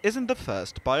Georgia isn't the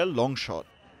first by a long shot.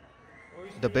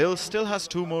 The bill still has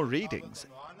 2 more readings.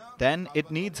 Then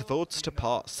it needs votes to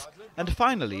pass. And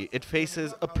finally, it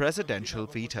faces a presidential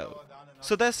veto.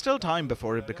 So there's still time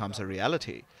before it becomes a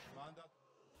reality.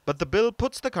 But the bill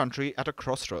puts the country at a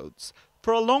crossroads.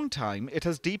 For a long time, it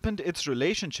has deepened its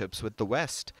relationships with the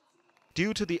West,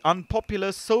 due to the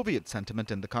unpopular Soviet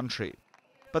sentiment in the country.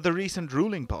 But the recent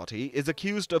ruling party is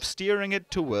accused of steering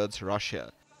it towards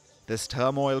Russia. This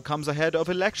turmoil comes ahead of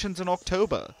elections in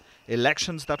October,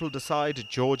 elections that will decide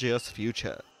Georgia's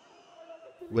future.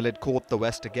 Will it court the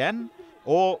West again,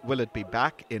 or will it be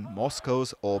back in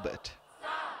Moscow's orbit?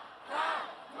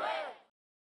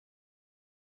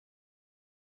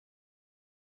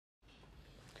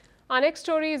 Our next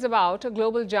story is about a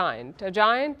global giant, a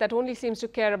giant that only seems to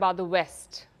care about the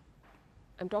West.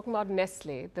 I'm talking about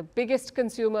Nestlé, the biggest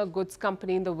consumer goods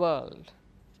company in the world.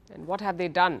 And what have they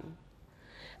done?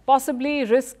 Possibly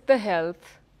risk the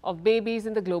health of babies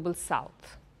in the global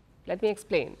south. Let me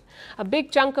explain. A big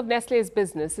chunk of Nestlé's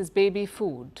business is baby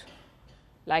food,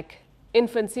 like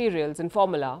infant cereals and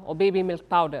formula or baby milk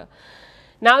powder.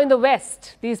 Now in the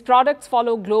West, these products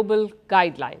follow global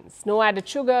guidelines. No added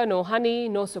sugar, no honey,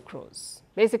 no sucrose.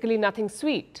 Basically nothing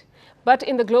sweet. But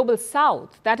in the global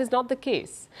south, that is not the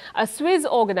case. A Swiss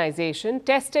organization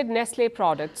tested Nestlé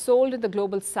products sold in the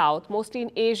global south, mostly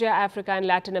in Asia, Africa, and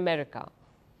Latin America.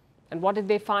 And what did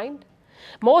they find?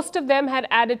 Most of them had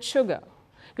added sugar.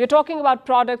 We're talking about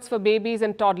products for babies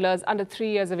and toddlers under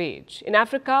 3 years of age. In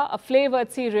Africa, a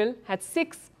flavored cereal had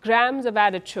 6 grams of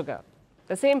added sugar.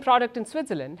 The same product in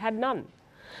Switzerland had none.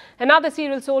 Another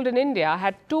cereal sold in India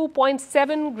had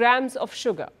 2.7 grams of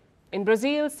sugar. In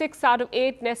Brazil, 6 out of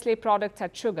 8 Nestlé products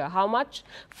had sugar. How much?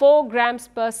 4 grams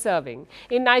per serving.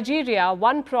 In Nigeria,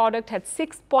 one product had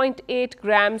 6.8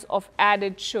 grams of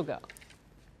added sugar.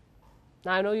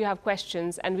 Now, I know you have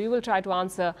questions, and we will try to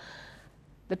answer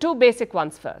the 2 basic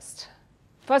ones first.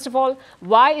 First of all,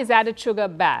 why is added sugar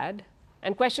bad?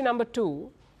 And question number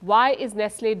 2, why is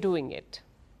Nestlé doing it?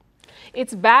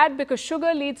 It's bad because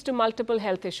sugar leads to multiple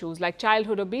health issues like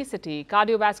childhood obesity,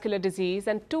 cardiovascular disease,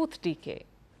 and tooth decay.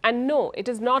 And no, it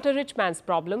is not a rich man's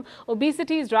problem.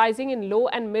 Obesity is rising in low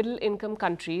and middle income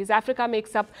countries. Africa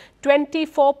makes up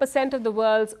 24% of the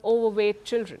world's overweight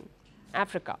children.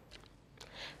 Africa.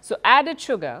 So added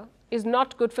sugar is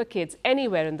not good for kids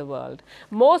anywhere in the world.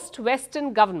 Most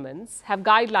Western governments have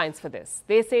guidelines for this.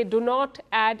 They say do not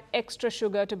add extra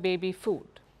sugar to baby food.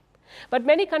 But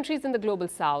many countries in the global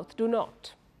south do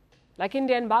not, like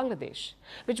India and Bangladesh.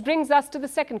 Which brings us to the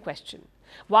second question.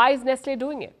 Why is Nestlé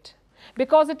doing it?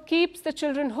 Because it keeps the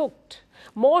children hooked.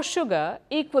 More sugar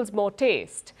equals more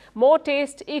taste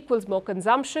equals more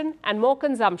consumption, and more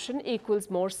consumption equals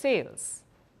more sales.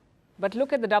 But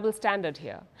look at the double standard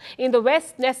here. In the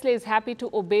West, Nestlé is happy to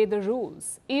obey the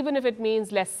rules, even if it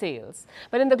means less sales.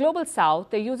 But in the global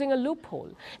south, they're using a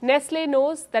loophole. Nestlé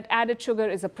knows that added sugar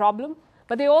is a problem,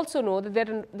 but they also know that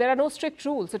there are no strict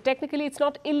rules, so technically it's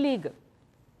not illegal.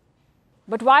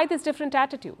 But why this different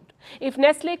attitude? If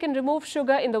Nestlé can remove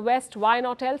sugar in the West, why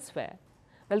not elsewhere?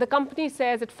 Well, the company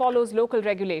says it follows local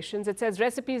regulations. It says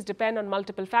recipes depend on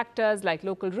multiple factors like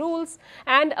local rules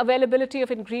and availability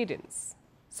of ingredients.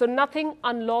 So nothing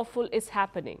unlawful is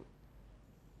happening.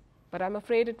 But I'm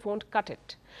afraid it won't cut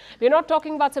it. We're not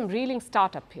talking about some reeling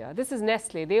startup here. This is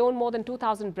Nestlé. They own more than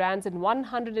 2,000 brands in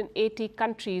 180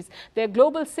 countries. Their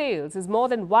global sales is more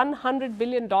than $100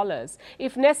 billion.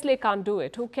 If Nestlé can't do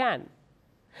it, who can?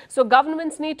 So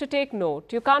governments need to take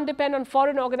note. You can't depend on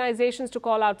foreign organizations to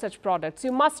call out such products.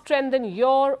 You must strengthen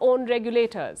your own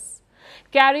regulators.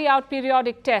 Carry out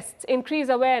periodic tests, increase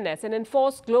awareness and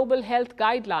enforce global health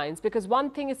guidelines, because one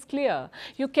thing is clear,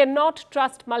 you cannot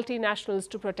trust multinationals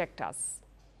to protect us.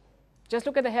 Just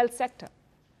look at the health sector.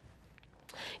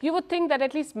 You would think that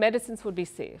at least medicines would be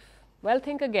safe. Well,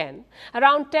 think again.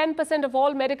 Around 10% of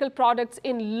all medical products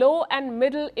in low and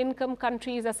middle income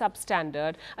countries are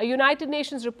substandard. A United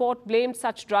Nations report blamed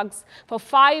such drugs for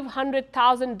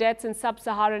 500,000 deaths in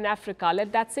sub-Saharan Africa.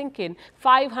 Let that sink in.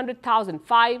 500,000,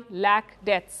 5 lakh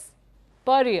deaths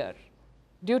per year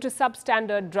due to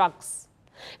substandard drugs.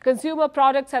 Consumer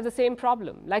products have the same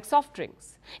problem, like soft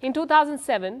drinks. In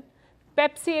 2007,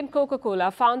 Pepsi and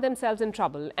Coca-Cola found themselves in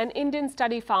trouble. An Indian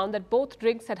study found that both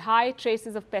drinks had high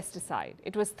traces of pesticide.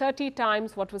 It was 30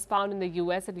 times what was found in the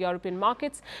US and European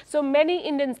markets. So many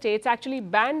Indian states actually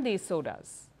banned these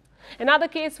sodas. Another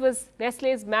case was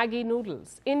Nestle's Maggi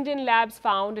noodles. Indian labs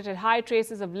found it had high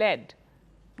traces of lead,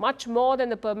 much more than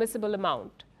the permissible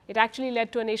amount. It actually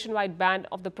led to a nationwide ban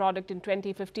of the product in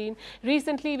 2015.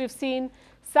 Recently, we've seen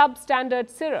substandard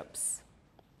syrups.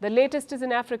 The latest is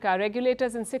in Africa.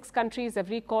 Regulators in 6 countries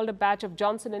have recalled a batch of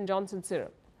Johnson & Johnson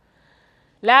syrup.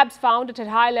 Labs found it had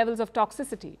high levels of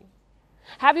toxicity.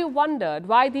 Have you wondered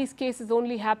why these cases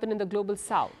only happen in the global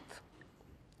south?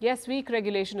 Yes, weak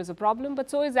regulation is a problem,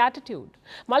 but so is attitude.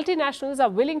 Multinationals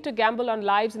are willing to gamble on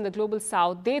lives in the global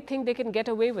south. They think they can get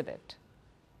away with it.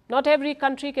 Not every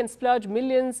country can splurge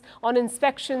millions on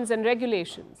inspections and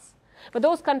regulations. But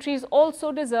those countries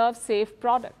also deserve safe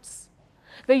products.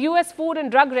 The US Food and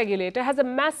Drug Regulator has a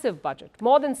massive budget,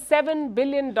 more than $7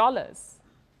 billion.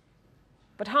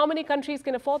 But how many countries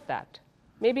can afford that?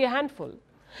 Maybe a handful.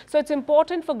 So it's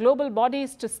important for global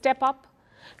bodies to step up,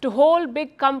 to hold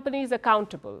big companies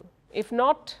accountable. If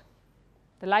not,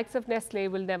 the likes of Nestle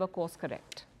will never course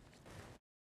correct.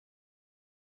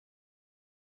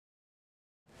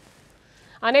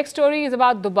 Our next story is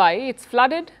about Dubai. It's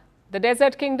flooded. The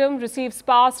desert kingdom receives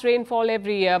sparse rainfall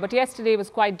every year, but yesterday was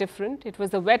quite different. It was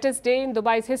the wettest day in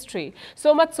Dubai's history.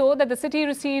 So much so that the city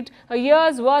received a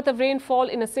year's worth of rainfall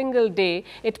in a single day.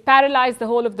 It paralyzed the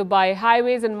whole of Dubai.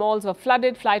 Highways and malls were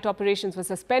flooded, flight operations were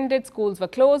suspended, schools were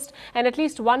closed, and at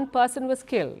least one person was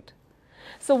killed.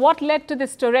 So what led to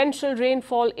this torrential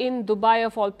rainfall in Dubai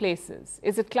of all places?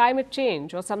 Is it climate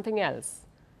change or something else?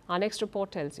 Our next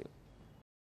report tells you.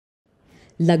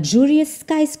 Luxurious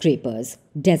skyscrapers,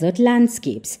 desert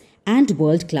landscapes, and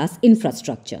world-class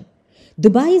infrastructure.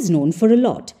 Dubai is known for a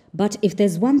lot, but if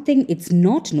there's one thing it's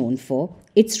not known for,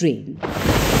 it's rain.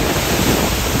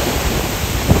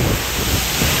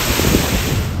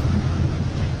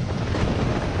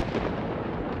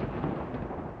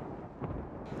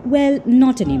 Well,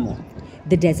 not anymore.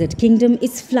 The desert kingdom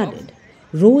is flooded.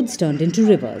 Roads turned into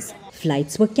rivers.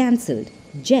 Flights were cancelled.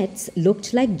 Jets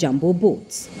looked like jumbo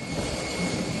boats.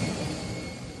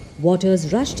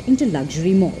 Waters rushed into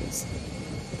luxury malls.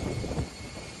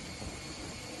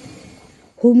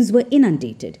 Homes were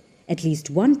inundated. At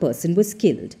least one person was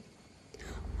killed.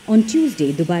 On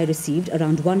Tuesday, Dubai received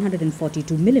around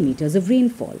 142 millimeters of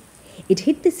rainfall. It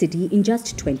hit the city in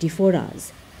just 24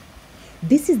 hours.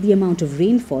 This is the amount of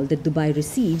rainfall that Dubai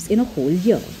receives in a whole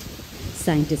year.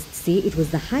 Scientists say it was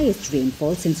the highest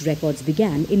rainfall since records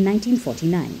began in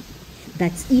 1949.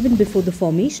 That's even before the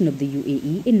formation of the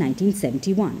UAE in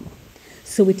 1971.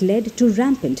 So it led to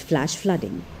rampant flash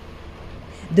flooding.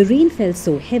 The rain fell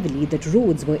so heavily that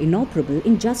roads were inoperable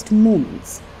in just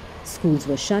moments. Schools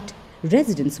were shut,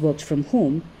 residents worked from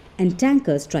home, and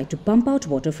tankers tried to pump out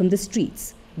water from the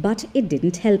streets. But it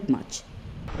didn't help much.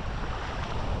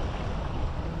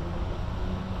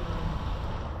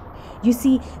 You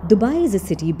see, Dubai is a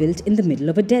city built in the middle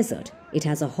of a desert. It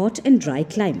has a hot and dry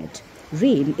climate.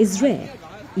 Rain is rare.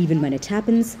 Even when it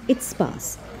happens, it's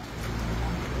sparse.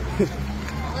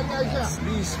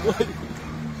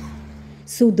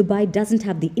 So Dubai doesn't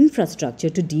have the infrastructure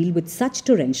to deal with such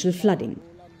torrential flooding.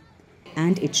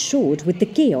 And it showed with the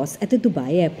chaos at the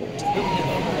Dubai airport.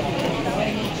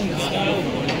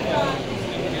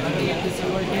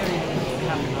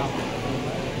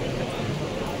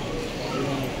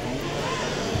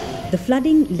 The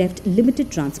flooding left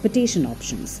limited transportation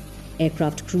options.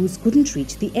 Aircraft crews couldn't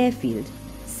reach the airfield.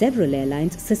 Several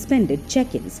airlines suspended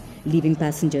check-ins, leaving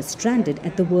passengers stranded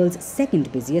at the world's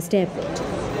second busiest airport.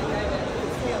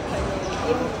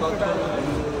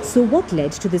 So what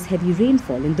led to this heavy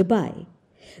rainfall in Dubai?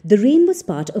 The rain was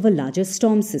part of a larger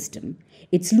storm system.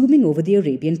 It's looming over the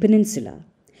Arabian Peninsula.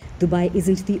 Dubai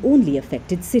isn't the only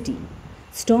affected city.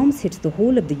 Storms hit the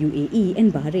whole of the UAE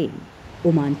and Bahrain.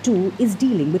 Oman too is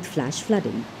dealing with flash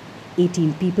flooding.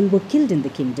 18 people were killed in the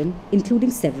kingdom,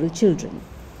 including several children.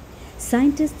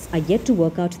 Scientists are yet to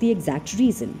work out the exact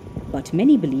reason, but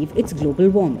many believe it's global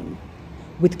warming.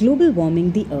 With global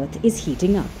warming, the earth is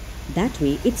heating up. That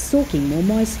way, it's soaking more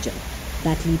moisture.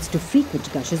 That leads to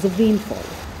frequent gushes of rainfall.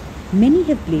 Many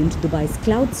have blamed Dubai's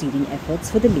cloud seeding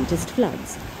efforts for the latest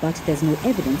floods, but there's no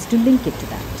evidence to link it to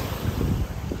that.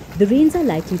 The rains are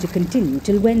likely to continue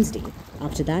till Wednesday.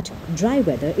 After that, dry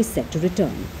weather is set to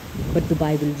return. But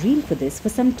Dubai will reel for this for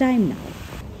some time now.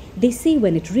 They say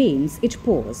when it rains, it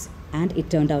pours, and it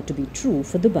turned out to be true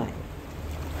for Dubai.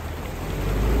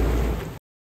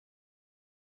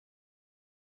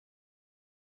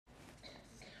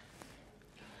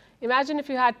 Imagine if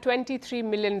you had $23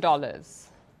 million.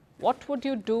 What would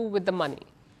you do with the money?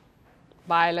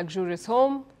 Buy a luxurious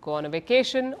home, go on a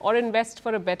vacation, or invest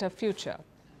for a better future?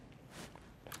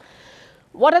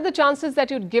 What are the chances that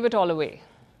you'd give it all away?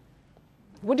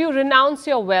 Would you renounce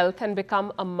your wealth and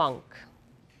become a monk?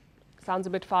 Sounds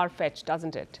a bit far-fetched,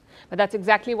 doesn't it? But that's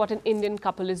exactly what an Indian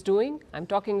couple is doing. I'm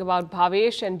talking about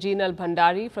Bhavesh and Jeenal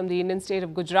Bhandari from the Indian state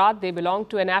of Gujarat. They belong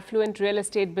to an affluent real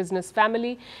estate business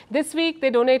family. This week, they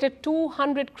donated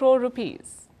 200 crore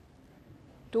rupees.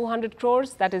 200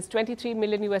 crores, that is 23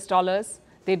 million US dollars.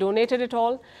 They donated it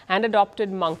all and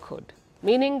adopted monkhood,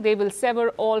 meaning they will sever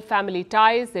all family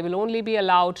ties. They will only be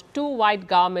allowed 2 white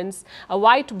garments, a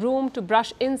white broom to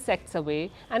brush insects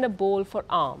away, and a bowl for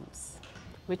alms,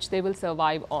 which they will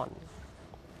survive on.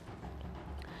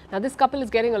 Now, this couple is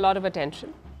getting a lot of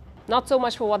attention, not so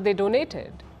much for what they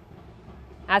donated,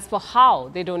 as for how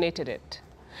they donated it.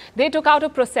 They took out a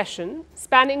procession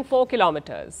spanning 4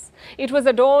 kilometers. It was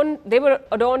adorned, they were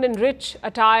adorned in rich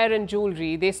attire and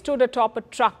jewelry. They stood atop a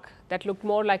truck that looked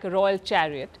more like a royal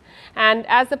chariot. And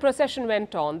as the procession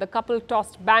went on, the couple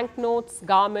tossed banknotes,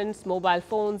 garments, mobile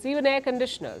phones, even air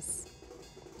conditioners.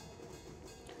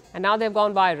 And now they've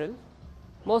gone viral,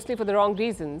 mostly for the wrong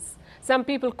reasons. Some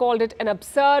people called it an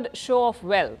absurd show of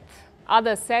wealth.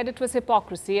 Others said it was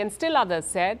hypocrisy, and still others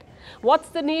said, what's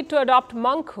the need to adopt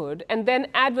monkhood and then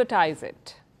advertise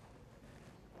it?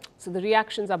 So the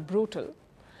reactions are brutal.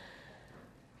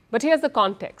 But here's the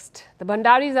context. The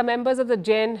Bhandaris are members of the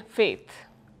Jain faith.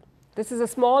 This is a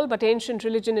small but ancient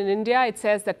religion in India. It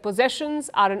says that possessions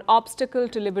are an obstacle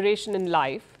to liberation in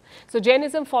life. So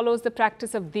Jainism follows the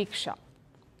practice of Diksha,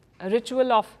 a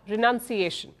ritual of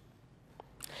renunciation.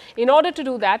 In order to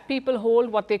do that, people hold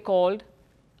what they called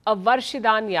a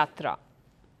Varshidan Yatra.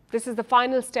 This is the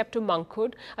final step to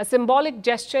monkhood, a symbolic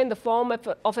gesture in the form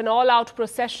of an all-out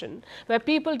procession where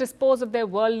people dispose of their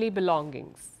worldly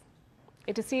belongings.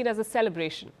 It is seen as a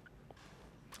celebration,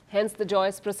 hence the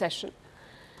joyous procession.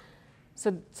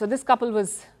 So this couple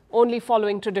was only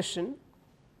following tradition,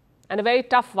 and a very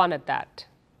tough one at that.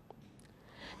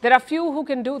 There are few who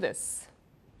can do this,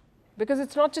 because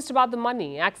it's not just about the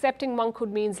money. Accepting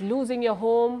monkhood means losing your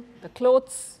home, the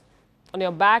clothes on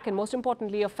your back, and most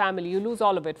importantly, your family. You lose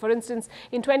all of it. For instance,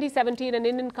 in 2017, an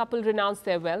Indian couple renounced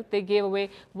their wealth. They gave away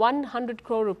 100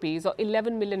 crore rupees or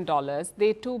 $11 million.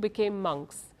 They too became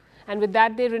monks. And with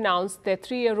that, they renounced their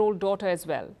 3-year-old daughter as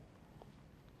well.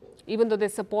 Even though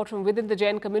there's support from within the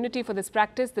Jain community for this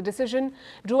practice, the decision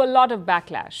drew a lot of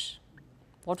backlash.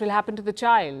 What will happen to the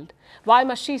child? Why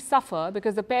must she suffer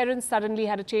because the parents suddenly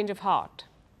had a change of heart?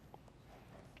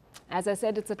 As I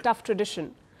said, it's a tough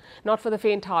tradition, not for the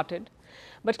faint-hearted.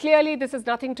 But clearly, this has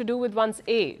nothing to do with one's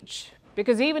age,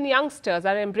 because even youngsters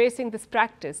are embracing this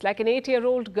practice. Like an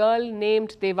 8-year-old girl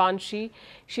named Devanshi,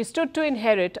 she stood to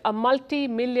inherit a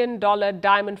multi-million-dollar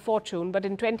diamond fortune, but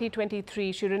in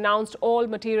 2023, she renounced all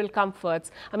material comforts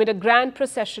amid a grand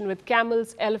procession with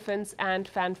camels, elephants, and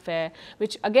fanfare,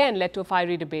 which again led to a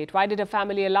fiery debate. Why did her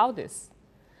family allow this?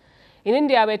 In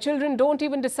India, where children don't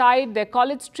even decide their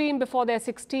college stream before they're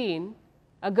 16,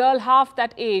 a girl half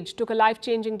that age took a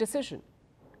life-changing decision.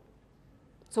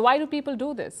 So why do people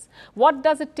do this? What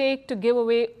does it take to give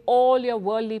away all your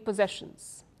worldly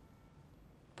possessions?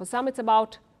 For some, it's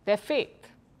about their faith.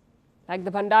 Like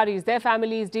the Bhandaris, their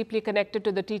family is deeply connected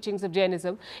to the teachings of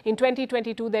Jainism. In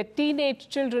 2022, their teenage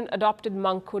children adopted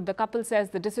monkhood. The couple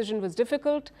says the decision was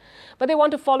difficult, but they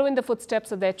want to follow in the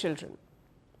footsteps of their children.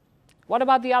 What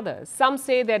about the others? Some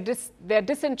say they're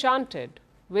disenchanted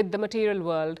with the material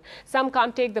world. Some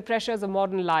can't take the pressures of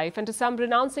modern life, and to some,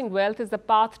 renouncing wealth is the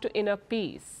path to inner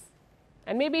peace.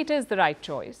 And maybe it is the right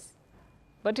choice,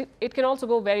 but it can also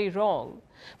go very wrong.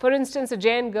 For instance, a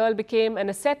Jain girl became an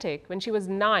ascetic when she was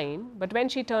 9, but when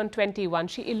she turned 21,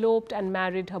 she eloped and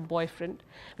married her boyfriend,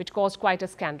 which caused quite a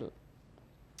scandal.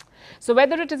 So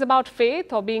whether it is about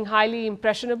faith or being highly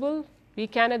impressionable, we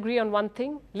can agree on one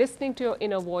thing: listening to your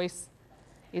inner voice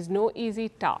is no easy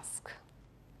task.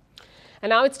 And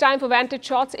now it's time for Vantage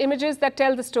Shots, images that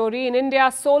tell the story. In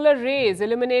India, solar rays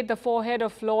illuminate the forehead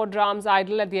of Lord Ram's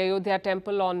idol at the Ayodhya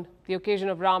temple on the occasion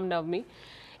of Ram Navami.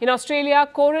 In Australia,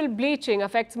 coral bleaching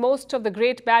affects most of the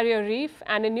Great Barrier Reef,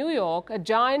 and in New York, a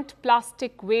giant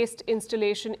plastic waste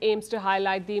installation aims to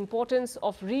highlight the importance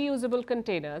of reusable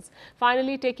containers.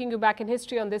 Finally, taking you back in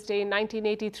history, on this day in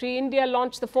 1983, India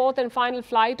launched the fourth and final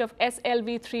flight of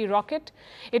SLV-3 rocket.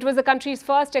 It was the country's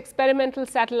first experimental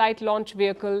satellite launch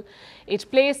vehicle. It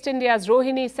placed India's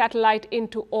Rohini satellite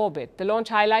into orbit. The launch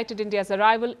highlighted India's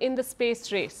arrival in the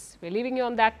space race. We're leaving you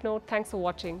on that note. Thanks for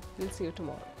watching. We'll see you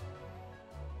tomorrow.